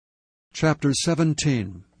Chapter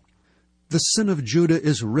 17. The sin of Judah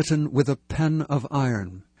is written with a pen of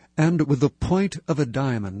iron, and with the point of a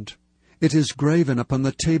diamond. It is graven upon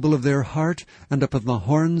the table of their heart, and upon the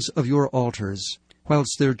horns of your altars,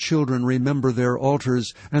 whilst their children remember their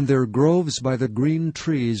altars, and their groves by the green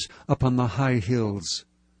trees upon the high hills.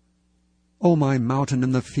 O my mountain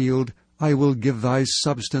in the field, I will give thy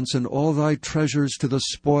substance and all thy treasures to the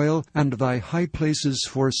spoil, and thy high places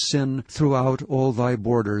for sin throughout all thy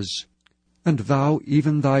borders. And thou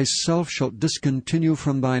even thyself shalt discontinue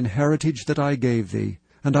from thine heritage that I gave thee,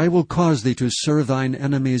 and I will cause thee to serve thine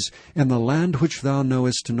enemies in the land which thou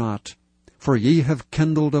knowest not. For ye have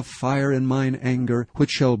kindled a fire in mine anger, which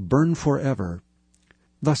shall burn forever.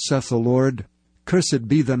 Thus saith the Lord, Cursed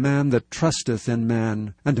be the man that trusteth in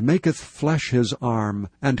man, and maketh flesh his arm,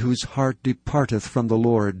 and whose heart departeth from the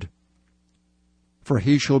Lord. For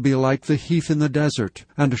he shall be like the heath in the desert,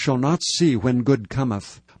 and shall not see when good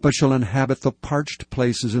cometh, but shall inhabit the parched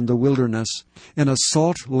places in the wilderness, in a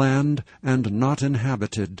salt land and not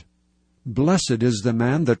inhabited. Blessed is the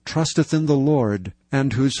man that trusteth in the Lord,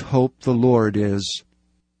 and whose hope the Lord is.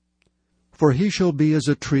 For he shall be as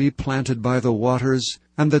a tree planted by the waters,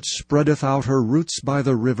 and that spreadeth out her roots by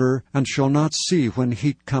the river, and shall not see when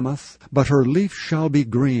heat cometh, but her leaf shall be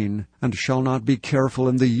green, and shall not be careful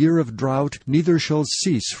in the year of drought, neither shall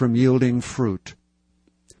cease from yielding fruit.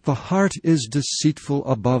 The heart is deceitful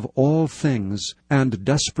above all things, and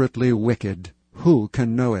desperately wicked. Who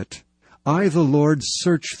can know it? I, the Lord,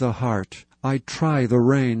 search the heart. I try the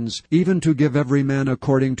reins, even to give every man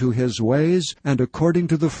according to his ways, and according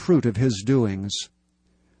to the fruit of his doings.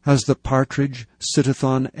 As the partridge sitteth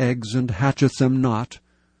on eggs, and hatcheth them not,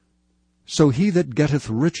 so he that getteth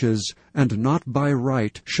riches, and not by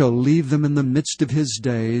right, shall leave them in the midst of his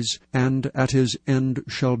days, and at his end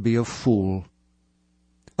shall be a fool.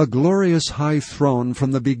 A glorious high throne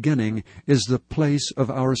from the beginning is the place of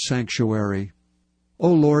our sanctuary.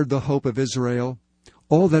 O Lord, the hope of Israel,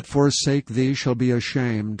 all that forsake thee shall be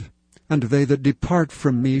ashamed, and they that depart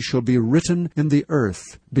from me shall be written in the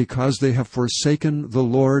earth, because they have forsaken the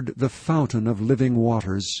Lord, the fountain of living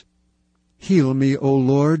waters. Heal me, O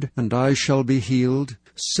Lord, and I shall be healed.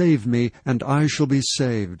 Save me, and I shall be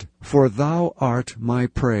saved, for thou art my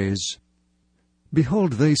praise.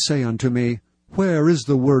 Behold, they say unto me, Where is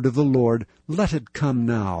the word of the Lord? Let it come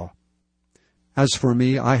now. As for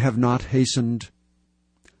me, I have not hastened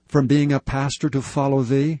from being a pastor to follow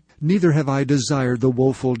thee, neither have I desired the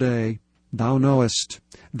woeful day. Thou knowest,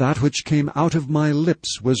 that which came out of my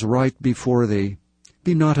lips was right before thee.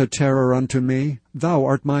 Be not a terror unto me, thou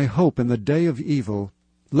art my hope in the day of evil.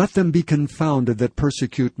 Let them be confounded that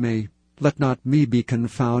persecute me. Let not me be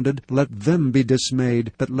confounded, let them be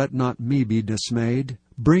dismayed, but let not me be dismayed.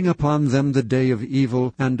 Bring upon them the day of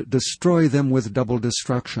evil, and destroy them with double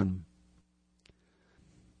destruction.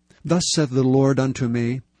 Thus saith the Lord unto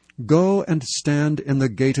me, Go and stand in the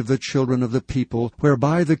gate of the children of the people,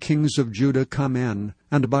 whereby the kings of Judah come in,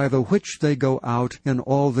 and by the which they go out in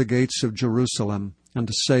all the gates of Jerusalem,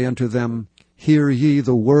 and say unto them, Hear ye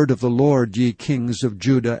the word of the Lord, ye kings of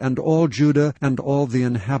Judah, and all the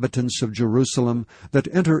inhabitants of Jerusalem,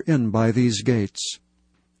 that enter in by these gates.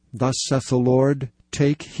 Thus saith the Lord,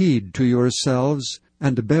 Take heed to yourselves,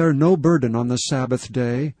 and bear no burden on the Sabbath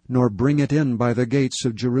day, nor bring it in by the gates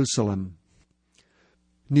of Jerusalem.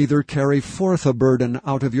 Neither carry forth a burden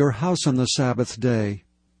out of your house on the Sabbath day.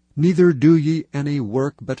 Neither do ye any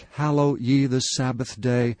work, but hallow ye the Sabbath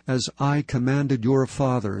day, as I commanded your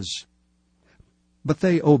fathers. But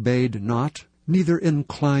they obeyed not, neither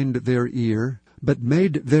inclined their ear, but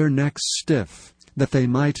made their necks stiff, that they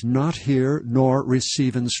might not hear nor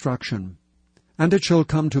receive instruction. And it shall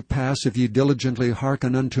come to pass, if ye diligently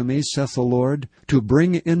hearken unto me, saith the Lord, to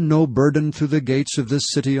bring in no burden through the gates of this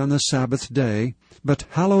city on the Sabbath day, but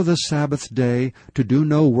hallow the Sabbath day, to do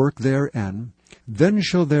no work therein, then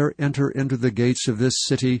shall there enter into the gates of this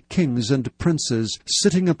city kings and princes,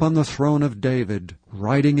 sitting upon the throne of David,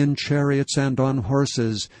 riding in chariots and on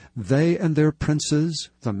horses, they and their princes,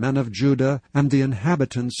 the men of Judah, and the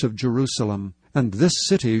inhabitants of Jerusalem, and this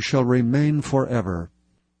city shall remain forever.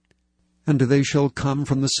 And they shall come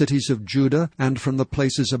from the cities of Judah, and from the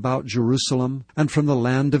places about Jerusalem, and from the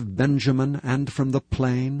land of Benjamin, and from the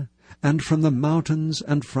plain, and from the mountains,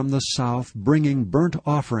 and from the south, bringing burnt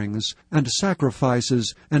offerings, and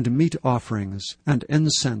sacrifices, and meat offerings, and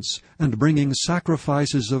incense, and bringing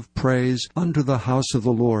sacrifices of praise unto the house of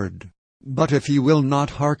the Lord. But if ye will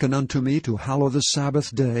not hearken unto me to hallow the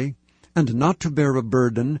Sabbath day, and not to bear a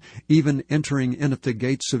burden, even entering in at the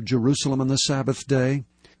gates of Jerusalem on the Sabbath day,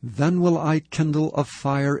 Then will I kindle a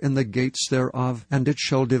fire in the gates thereof, and it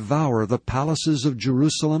shall devour the palaces of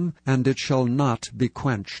Jerusalem, and it shall not be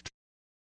quenched.